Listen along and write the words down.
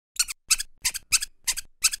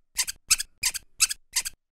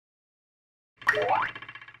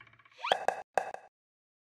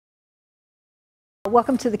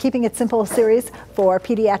Welcome to the Keeping It Simple series for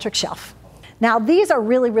Pediatric Shelf. Now these are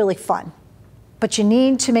really, really fun, but you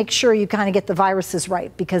need to make sure you kind of get the viruses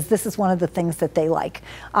right, because this is one of the things that they like,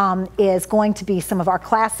 is going to be some of our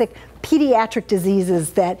classic pediatric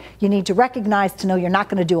diseases that you need to recognize to know you're not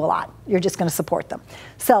going to do a lot. You're just going to support them.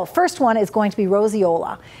 So first one is going to be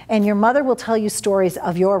roseola, and your mother will tell you stories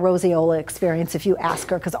of your roseola experience if you ask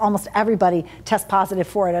her, because almost everybody tests positive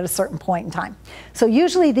for it at a certain point in time. So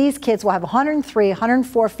usually these kids will have 103,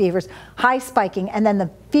 104 fevers, high spiking, and then the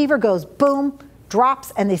fever goes boom,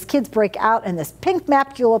 drops, and these kids break out in this pink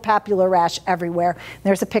maculopapular rash everywhere.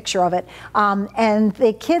 There's a picture of it. And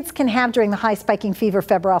the kids can have, during the high spiking fever,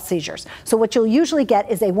 febrile seizures. So what you'll usually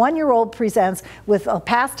get is a 1-year-old presents with a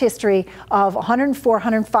past history of 104,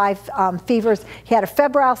 105 fevers. He had a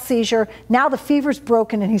febrile seizure. Now the fever's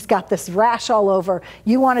broken and he's got this rash all over.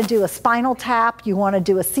 You want to do a spinal tap, you want to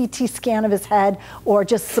do a CT scan of his head, or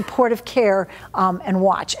just supportive care and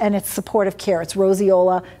watch. And it's supportive care. It's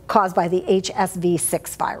roseola caused by the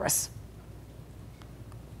HSV6 virus.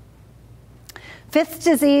 Fifth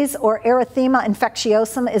disease, or erythema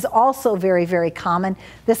infectiosum, is also very, very common.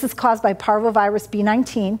 This is caused by parvovirus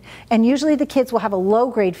B19, and usually the kids will have a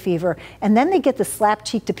low-grade fever, and then they get the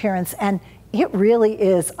slap-cheeked appearance, and it really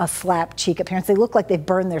is a slap cheek appearance. They look like they've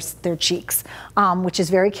burned their cheeks, which is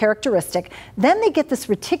very characteristic. Then they get this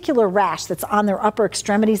reticular rash that's on their upper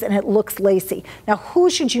extremities, and it looks lacy. Now, who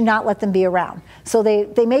should you not let them be around? So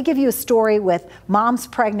they may give you a story with mom's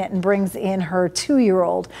pregnant and brings in her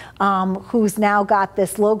 2-year-old who's now got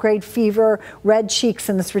this low-grade fever, red cheeks,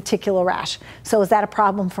 and this reticular rash. So is that a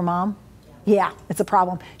problem for mom? Yeah, it's a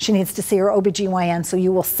problem. She needs to see her OBGYN, so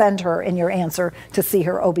you will send her in your answer to see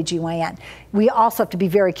her OBGYN. We also have to be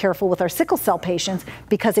very careful with our sickle cell patients,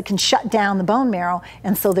 because it can shut down the bone marrow,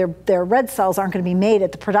 and so their red cells aren't going to be made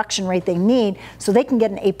at the production rate they need, so they can get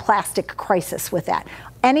an aplastic crisis with that.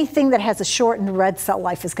 Anything that has a shortened red cell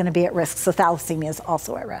life is going to be at risk, so thalassemia is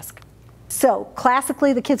also at risk. So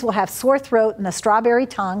classically, the kids will have sore throat and a strawberry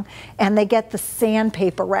tongue, and they get the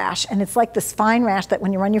sandpaper rash. And it's like this fine rash that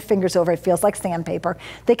when you run your fingers over, it feels like sandpaper.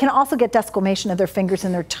 They can also get desquamation of their fingers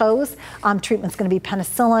and their toes. Treatment's going to be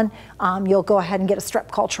penicillin. You'll go ahead and get a strep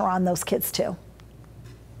culture on those kids too.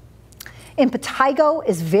 Impetigo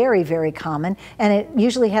is very, very common, and it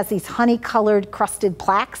usually has these honey-colored crusted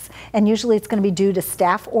plaques, and usually it's going to be due to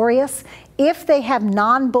Staph aureus. If they have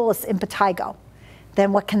non-bullous impetigo,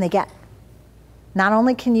 then what can they get? Not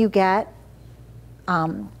only can you get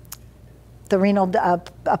the renal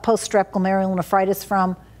post-strep glomerulonephritis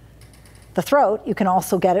from the throat, you can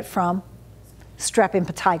also get it from strep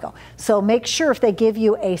impetigo. So make sure if they give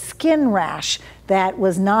you a skin rash that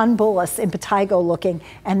was non-bullous impetigo looking,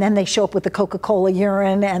 and then they show up with the Coca-Cola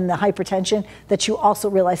urine and the hypertension, that you also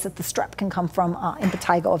realize that the strep can come from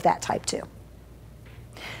impetigo of that type too.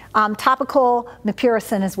 Topical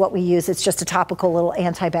mupirocin is what we use. It's just a topical little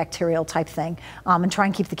antibacterial type thing, and try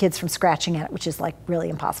and keep the kids from scratching at it, which is like really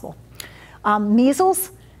impossible.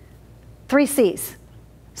 Measles, 3 C's.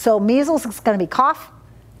 So measles is going to be cough,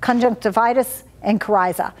 conjunctivitis, and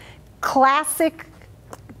coryza. Classic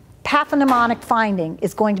pathognomonic finding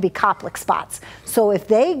is going to be Koplik spots. So if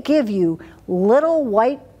they give you little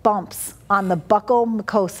white bumps on the buccal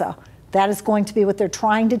mucosa, that is going to be what they're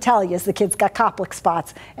trying to tell you, is the kid's got Koplik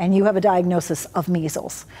spots, and you have a diagnosis of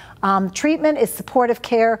measles. Treatment is supportive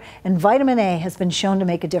care, and vitamin A has been shown to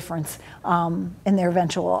make a difference in their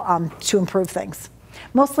eventual, to improve things.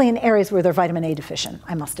 Mostly in areas where they're vitamin A deficient,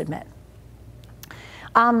 I must admit.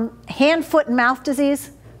 Hand, foot, and mouth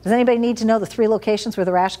disease. Does anybody need to know the 3 locations where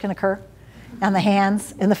the rash can occur? On the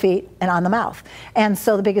hands, in the feet, and on the mouth. And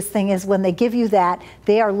so the biggest thing is when they give you that,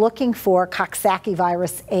 they are looking for Coxsackie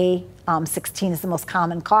virus A16 is the most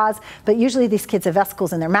common cause, but usually these kids have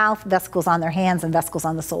vesicles in their mouth, vesicles on their hands, and vesicles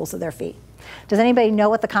on the soles of their feet. Does anybody know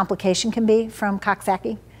what the complication can be from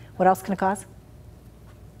Coxsackie? What else can it cause?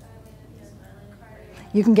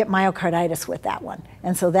 You can get myocarditis with that one.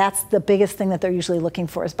 And so that's the biggest thing that they're usually looking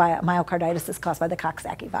for, is myocarditis is caused by the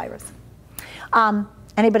Coxsackie virus.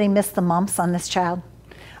 Anybody miss the mumps on this child?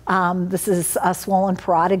 This is a swollen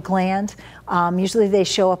parotid gland. Usually they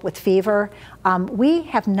show up with fever. We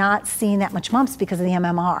have not seen that much mumps because of the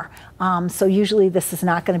MMR. So usually this is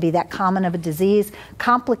not going to be that common of a disease.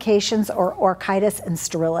 Complications are orchitis and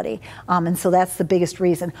sterility. And so that's the biggest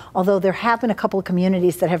reason. Although there have been a couple of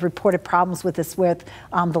communities that have reported problems with this with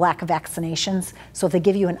the lack of vaccinations. So if they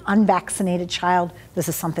give you an unvaccinated child, this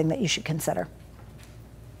is something that you should consider.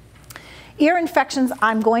 Ear infections,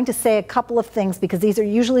 I'm going to say a couple of things because these are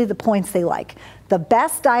usually the points they like. The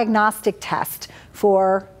best diagnostic test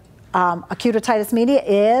for Acute otitis media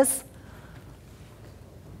is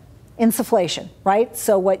insufflation, right?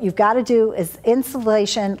 So what you've got to do is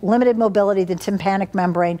insufflation, limited mobility, the tympanic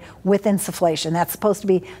membrane with insufflation. That's supposed to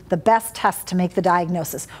be the best test to make the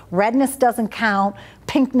diagnosis. Redness doesn't count,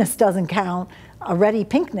 pinkness doesn't count, reddy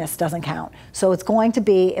pinkness doesn't count. So it's going to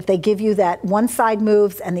be, if they give you that one side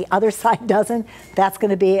moves and the other side doesn't, that's going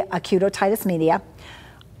to be acute otitis media.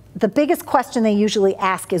 The biggest question they usually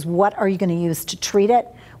ask is, what are you going to use to treat it?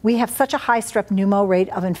 We have such a high strep pneumo rate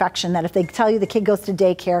of infection that if they tell you the kid goes to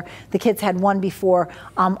daycare, the kid's had one before,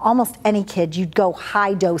 almost any kid, you'd go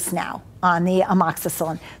high dose now on the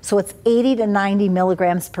amoxicillin. So it's 80 to 90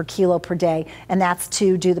 milligrams per kilo per day, and that's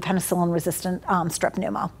to do the penicillin-resistant strep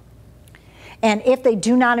pneumo. And if they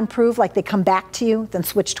do not improve, like they come back to you, then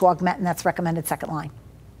switch to Augmentin. That's recommended second line.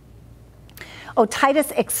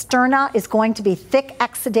 Otitis externa is going to be thick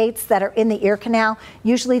exudates that are in the ear canal.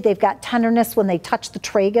 Usually they've got tenderness when they touch the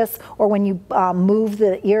tragus or when you move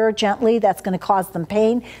the ear gently. That's going to cause them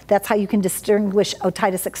pain. That's how you can distinguish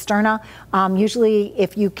otitis externa. Usually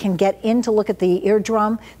if you can get in to look at the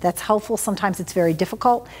eardrum, that's helpful. Sometimes it's very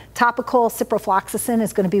difficult. Topical ciprofloxacin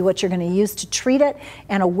is going to be what you're going to use to treat it,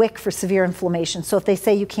 and a wick for severe inflammation. So if they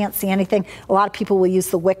say you can't see anything, a lot of people will use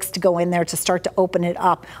the wicks to go in there to start to open it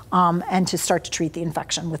up and to start to treat the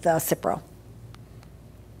infection with Cipro.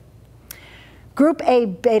 Group A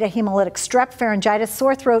beta hemolytic strep, pharyngitis,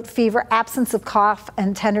 sore throat, fever, absence of cough,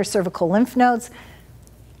 and tender cervical lymph nodes.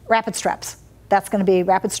 Rapid streps. That's going to be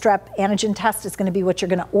rapid strep antigen test is going to be what you're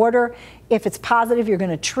going to order. If it's positive, you're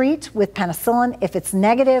going to treat with penicillin. If it's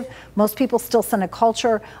negative, most people still send a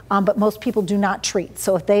culture, but most people do not treat.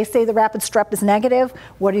 So if they say the rapid strep is negative,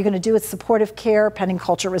 what are you going to do? It's supportive care pending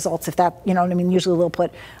culture results. If that, you know what I mean, usually they'll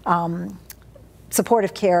put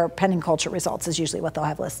supportive care pending culture results is usually what they'll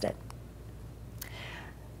have listed.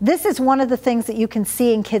 This is one of the things that you can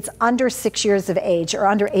see in kids under 6 years of age or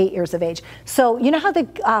under 8 years of age. So you know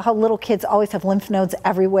how little kids always have lymph nodes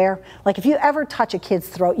everywhere? Like if you ever touch a kid's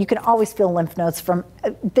throat, you can always feel lymph nodes from,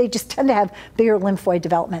 they just tend to have bigger lymphoid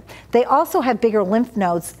development. They also have bigger lymph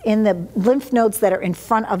nodes in the lymph nodes that are in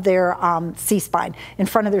front of their C-spine, in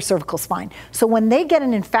front of their cervical spine. So when they get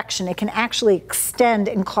an infection, it can actually extend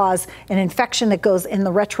and cause an infection that goes in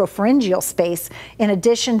the retropharyngeal space in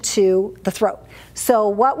addition to the throat. So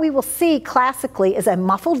what we will see classically is a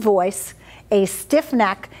muffled voice, a stiff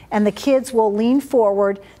neck, and the kids will lean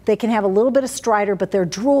forward. They can have a little bit of stridor, but they're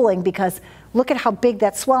drooling because look at how big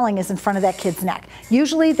that swelling is in front of that kid's neck.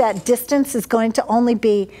 Usually that distance is going to only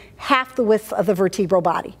be half the width of the vertebral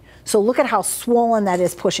body. So look at how swollen that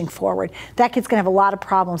is pushing forward. That kid's going to have a lot of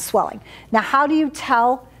problems swelling. Now, how do you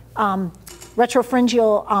tell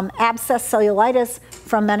retropharyngeal abscess cellulitis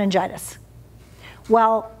from meningitis?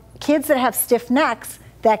 Well, kids that have stiff necks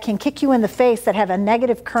that can kick you in the face, that have a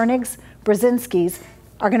negative Kernig's, Brzezinski's,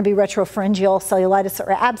 are going to be retropharyngeal cellulitis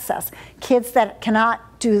or abscess. Kids that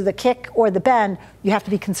cannot do the kick or the bend, you have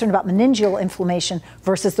to be concerned about meningeal inflammation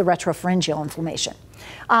versus the retropharyngeal inflammation.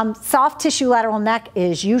 Soft tissue lateral neck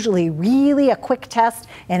is usually really a quick test,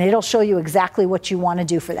 and it'll show you exactly what you want to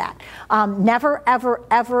do for that. Never, ever,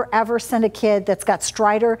 ever, ever send a kid that's got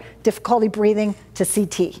stridor, difficulty breathing to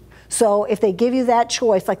CT. So if they give you that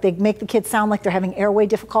choice, like they make the kids sound like they're having airway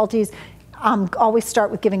difficulties, always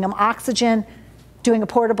start with giving them oxygen, doing a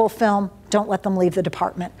portable film, don't let them leave the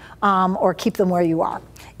department, or keep them where you are.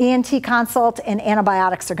 ENT consult and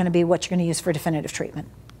antibiotics are going to be what you're going to use for definitive treatment.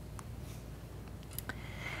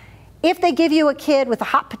 If they give you a kid with a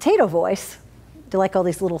hot potato voice, they like all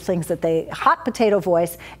these little things that they, hot potato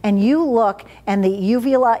voice, and you look and the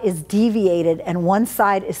uvula is deviated and one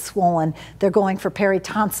side is swollen, they're going for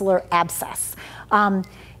peritonsillar abscess.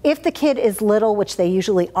 If the kid is little, which they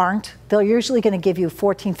usually aren't, they're usually going to give you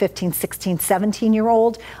 14, 15, 16,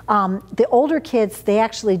 17-year-old. The older kids, they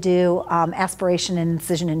actually do aspiration and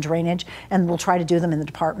incision and drainage, and we'll try to do them in the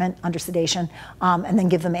department under sedation, and then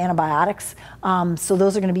give them antibiotics. So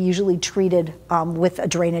those are going to be usually treated with a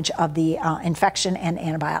drainage of the infection and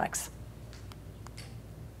antibiotics.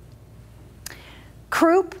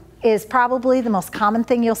 Croup is probably the most common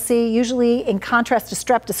thing you'll see. Usually, in contrast to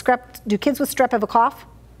strep, do kids with strep have a cough?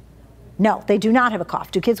 No, they do not have a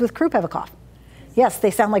cough. Do kids with croup have a cough? Yes,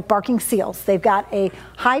 they sound like barking seals. They've got a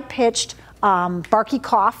high-pitched, barky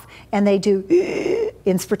cough, and they do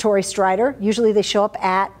inspiratory stridor. Usually they show up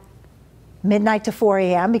at midnight to 4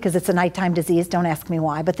 a.m. because it's a nighttime disease. Don't ask me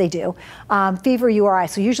why, but they do. Fever, URI.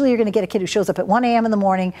 So usually you're going to get a kid who shows up at 1 a.m. in the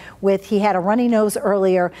morning with, he had a runny nose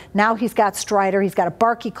earlier, now he's got stridor, he's got a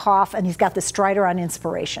barky cough, and he's got the stridor on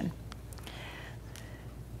inspiration.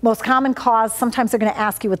 Most common cause, sometimes they're going to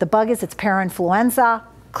ask you what the bug is. It's parainfluenza.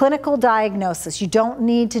 Clinical diagnosis, you don't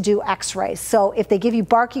need to do x-rays. So if they give you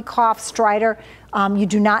barky cough, stridor, you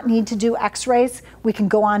do not need to do x-rays. We can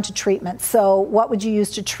go on to treatment. So what would you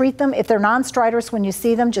use to treat them? If they're non-stridorous when you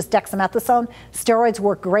see them, just dexamethasone. Steroids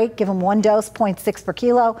work great. Give them 1 dose, 0.6 per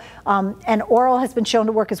kilo. And oral has been shown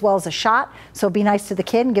to work as well as a shot. So be nice to the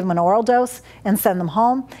kid and give them an oral dose and send them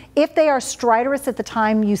home. If they are stridorous at the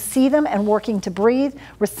time you see them and working to breathe,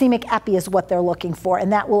 racemic epi is what they're looking for.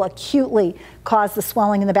 And that will acutely cause the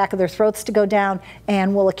swelling in the back of their throats to go down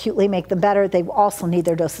and will acutely make them better. They also need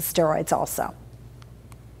their dose of steroids also.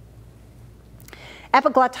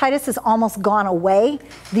 Epiglottitis has almost gone away.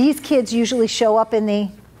 These kids usually show up in the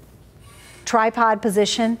tripod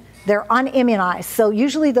position. They're unimmunized. So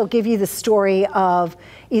usually they'll give you the story of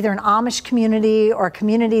either an Amish community or a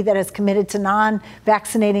community that is committed to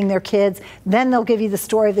non-vaccinating their kids. Then they'll give you the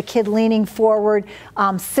story of the kid leaning forward,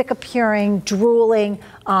 sick appearing, drooling,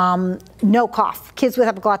 no cough. Kids with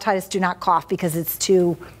epiglottitis do not cough because it's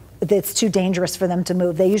too dangerous for them to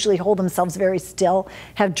move. They usually hold themselves very still,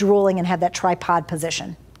 have drooling, and have that tripod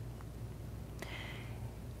position.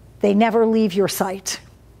 They never leave your sight.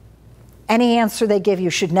 Any answer they give you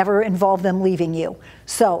should never involve them leaving you.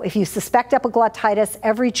 So if you suspect epiglottitis,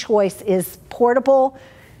 every choice is portable.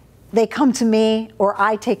 They come to me or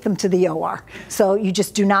I take them to the OR. So you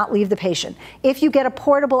just do not leave the patient. If you get a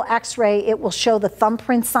portable x-ray, it will show the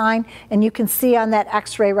thumbprint sign, and you can see on that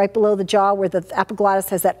x-ray right below the jaw where the epiglottis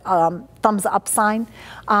has that thumbs up sign.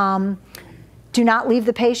 Do not leave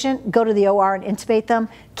the patient, go to the OR and intubate them.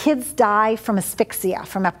 Kids die from asphyxia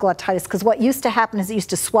from epiglottitis because what used to happen is it used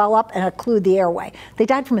to swell up and occlude the airway. They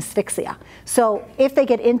died from asphyxia. So if they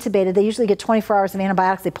get intubated, they usually get 24 hours of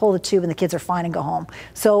antibiotics, they pull the tube and the kids are fine and go home.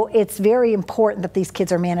 So it's very important that these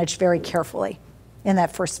kids are managed very carefully in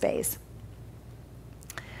that first phase.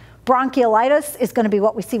 Bronchiolitis is going to be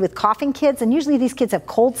what we see with coughing kids, and usually these kids have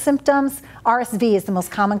cold symptoms. RSV is the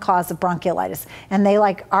most common cause of bronchiolitis, and they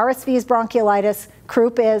like RSV is bronchiolitis,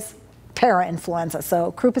 croup is parainfluenza.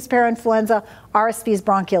 So croup is parainfluenza, RSV is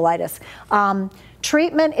bronchiolitis.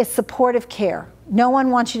 Treatment is supportive care. No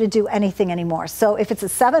one wants you to do anything anymore. So if it's a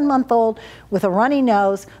 7-month-old with a runny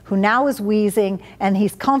nose who now is wheezing and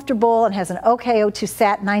he's comfortable and has an okay O2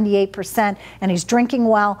 sat 98% and he's drinking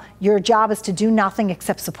well, your job is to do nothing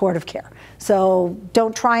except supportive care. So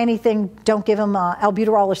don't try anything, don't give him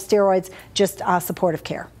albuterol or steroids, just supportive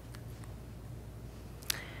care.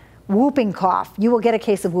 Whooping cough. You will get a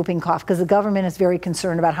case of whooping cough because the government is very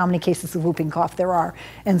concerned about how many cases of whooping cough there are.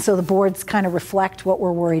 And so the boards kind of reflect what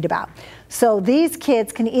we're worried about. So these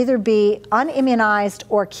kids can either be unimmunized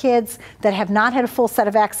or kids that have not had a full set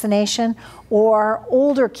of vaccination or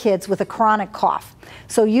older kids with a chronic cough.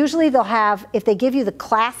 So usually they'll have, if they give you the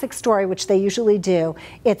classic story, which they usually do,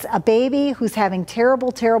 it's a baby who's having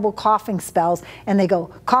terrible, terrible coughing spells and they go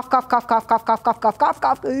cough, cough, cough, cough, cough, cough, cough, cough, cough,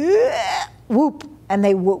 cough, whoop. And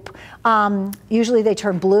they whoop. Usually they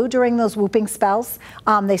turn blue during those whooping spells.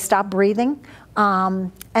 They stop breathing.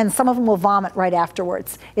 And some of them will vomit right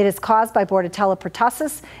afterwards. It is caused by Bordetella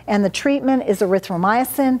pertussis, and the treatment is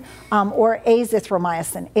erythromycin or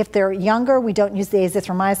azithromycin. If they're younger, we don't use the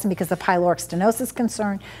azithromycin because of pyloric stenosis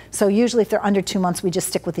concern. So usually if they're under 2 months, we just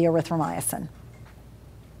stick with the erythromycin.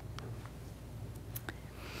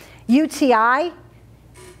 UTI.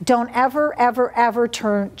 Don't ever, ever, ever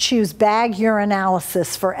choose bag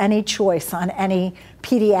urinalysis for any choice on any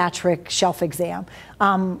pediatric shelf exam.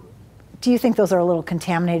 Do you think those are a little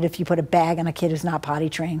contaminated if you put a bag on a kid who's not potty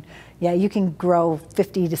trained? Yeah, you can grow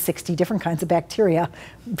 50 to 60 different kinds of bacteria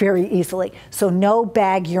very easily. So no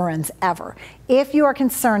bag urines ever. If you are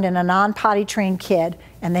concerned in a non-potty trained kid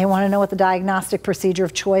and they want to know what the diagnostic procedure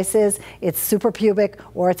of choice is, it's suprapubic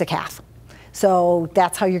or it's a cath. So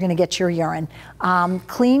that's how you're going to get your urine.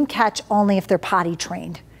 Clean catch only if they're potty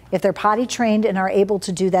trained. If they're potty trained and are able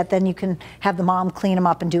to do that, then you can have the mom clean them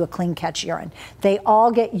up and do a clean catch urine. They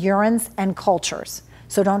all get urines and cultures.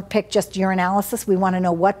 So don't pick just urinalysis. We want to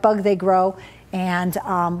know what bug they grow and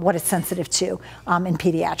what it's sensitive to in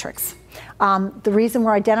pediatrics. The reason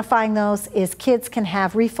we're identifying those is kids can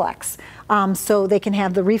have reflux. So they can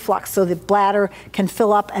have the reflux, so the bladder can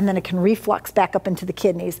fill up and then it can reflux back up into the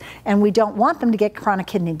kidneys. And we don't want them to get chronic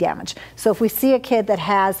kidney damage. So if we see a kid that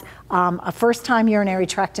has a first-time urinary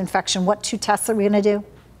tract infection, what 2 tests are we going to do?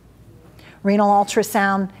 Renal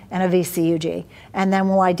ultrasound and a VCUG. And then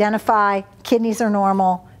we'll identify kidneys are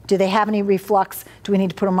normal. Do they have any reflux? Do we need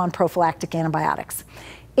to put them on prophylactic antibiotics?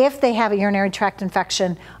 If they have a urinary tract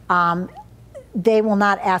infection, they will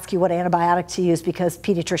not ask you what antibiotic to use because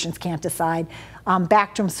pediatricians can't decide.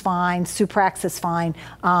 Bactrim's fine, Suprax is fine,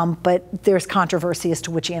 but there's controversy as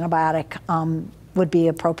to which antibiotic would be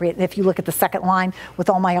appropriate. And if you look at the second line with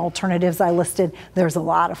all my alternatives I listed, there's a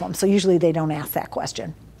lot of them. So usually they don't ask that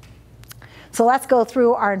question. So let's go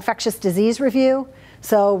through our infectious disease review.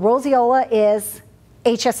 So roseola is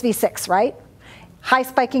HSV6, right? High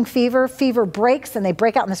spiking fever, fever breaks, and they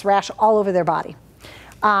break out in this rash all over their body.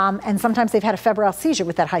 And sometimes they've had a febrile seizure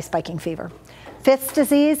with that high spiking fever. Fifth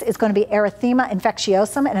disease is going to be erythema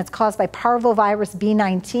infectiosum, and it's caused by parvovirus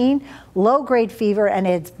B19, low-grade fever, and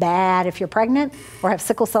it's bad if you're pregnant or have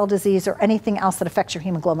sickle cell disease or anything else that affects your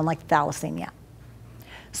hemoglobin like thalassemia.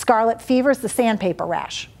 Scarlet fever is the sandpaper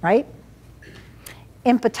rash, right?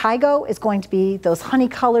 Impetigo is going to be those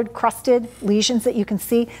honey-colored crusted lesions that you can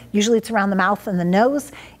see. Usually it's around the mouth and the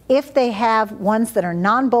nose. If they have ones that are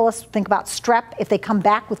non-bullous, think about strep, if they come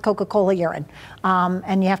back with Coca-Cola urine.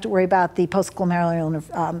 And you have to worry about the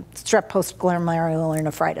strep post-glomerular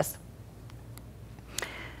nephritis.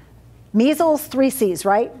 Measles, 3 C's,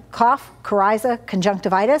 right? Cough, coryza,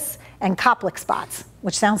 conjunctivitis, and Koplik spots,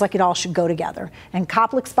 which sounds like it all should go together. And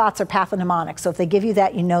Koplik spots are pathognomonic, so if they give you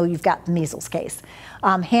that, you know you've got the measles case.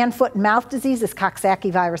 Hand, foot, and mouth disease is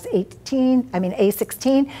Coxsackie virus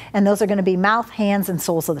A16, and those are going to be mouth, hands, and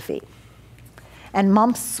soles of the feet. And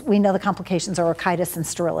mumps, we know the complications are orchitis and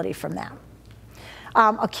sterility from that.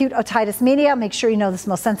 Acute otitis media, make sure you know this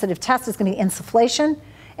most sensitive test is going to be insufflation,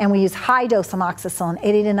 and we use high-dose amoxicillin,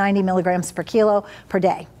 80 to 90 milligrams per kilo per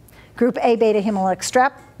day. Group A beta hemolytic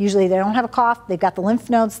strep, usually they don't have a cough, they've got the lymph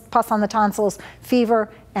nodes, pus on the tonsils, fever,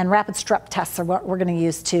 and rapid strep tests are what we're going to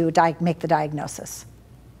use to make the diagnosis.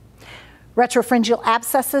 Retropharyngeal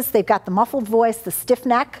abscesses, they've got the muffled voice, the stiff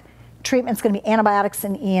neck. Treatment's going to be antibiotics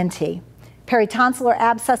and ENT. Peritonsillar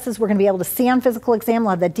abscesses, we're going to be able to see on physical exam. We'll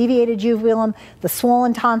have the deviated uvulum, the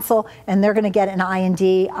swollen tonsil, and they're going to get an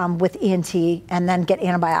IND with ENT and then get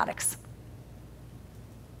antibiotics.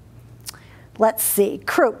 Let's see,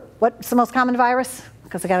 croup. What's the most common virus?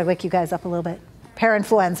 Because I got to wake you guys up a little bit.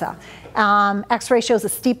 Parainfluenza. X-ray shows a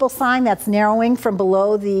steeple sign that's narrowing from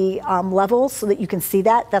below the levels so that you can see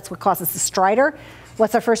that. That's what causes the stridor.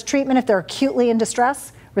 What's our first treatment if they're acutely in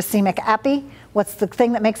distress? Racemic epi. What's the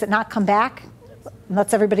thing that makes it not come back?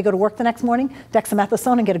 Lets everybody go to work the next morning?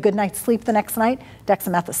 Dexamethasone and get a good night's sleep the next night?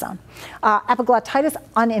 Dexamethasone. Epiglottitis,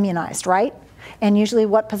 unimmunized, right? And usually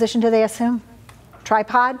what position do they assume?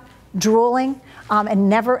 Tripod, drooling, and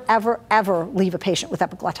never, ever, ever leave a patient with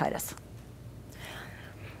epiglottitis.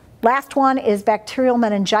 Last one is bacterial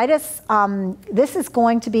meningitis. This is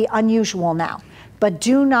going to be unusual now, but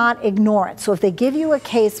do not ignore it. So if they give you a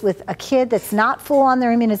case with a kid that's not full on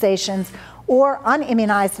their immunizations or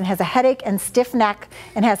unimmunized and has a headache and stiff neck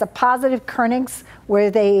and has a positive Kernig's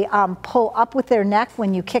where they pull up with their neck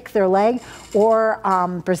when you kick their leg, or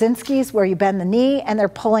Brzezinski's where you bend the knee and they're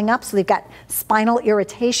pulling up, so they've got spinal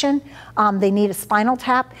irritation, they need a spinal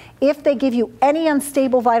tap. If they give you any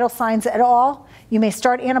unstable vital signs at all, you may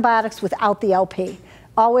start antibiotics without the LP.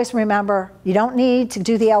 Always remember, you don't need to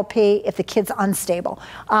do the LP if the kid's unstable.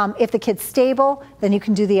 If the kid's stable, then you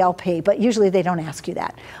can do the LP, but usually they don't ask you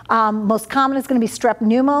that. Most common is going to be strep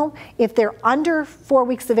pneumo. If they're under 4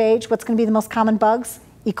 weeks of age, what's going to be the most common bugs?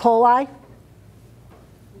 E. coli,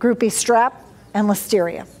 Group E strep, and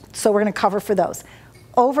listeria. So we're going to cover for those.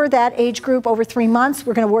 Over that age group, over 3 months,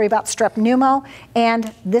 we're going to worry about strep pneumo,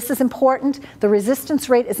 and this is important. The resistance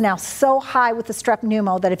rate is now so high with the strep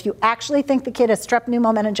pneumo that if you actually think the kid has strep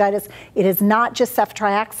pneumo meningitis, it is not just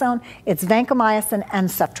ceftriaxone, it's vancomycin and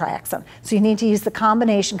ceftriaxone. So you need to use the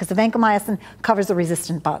combination because the vancomycin covers the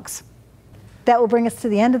resistant bugs. That will bring us to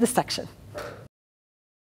the end of the section.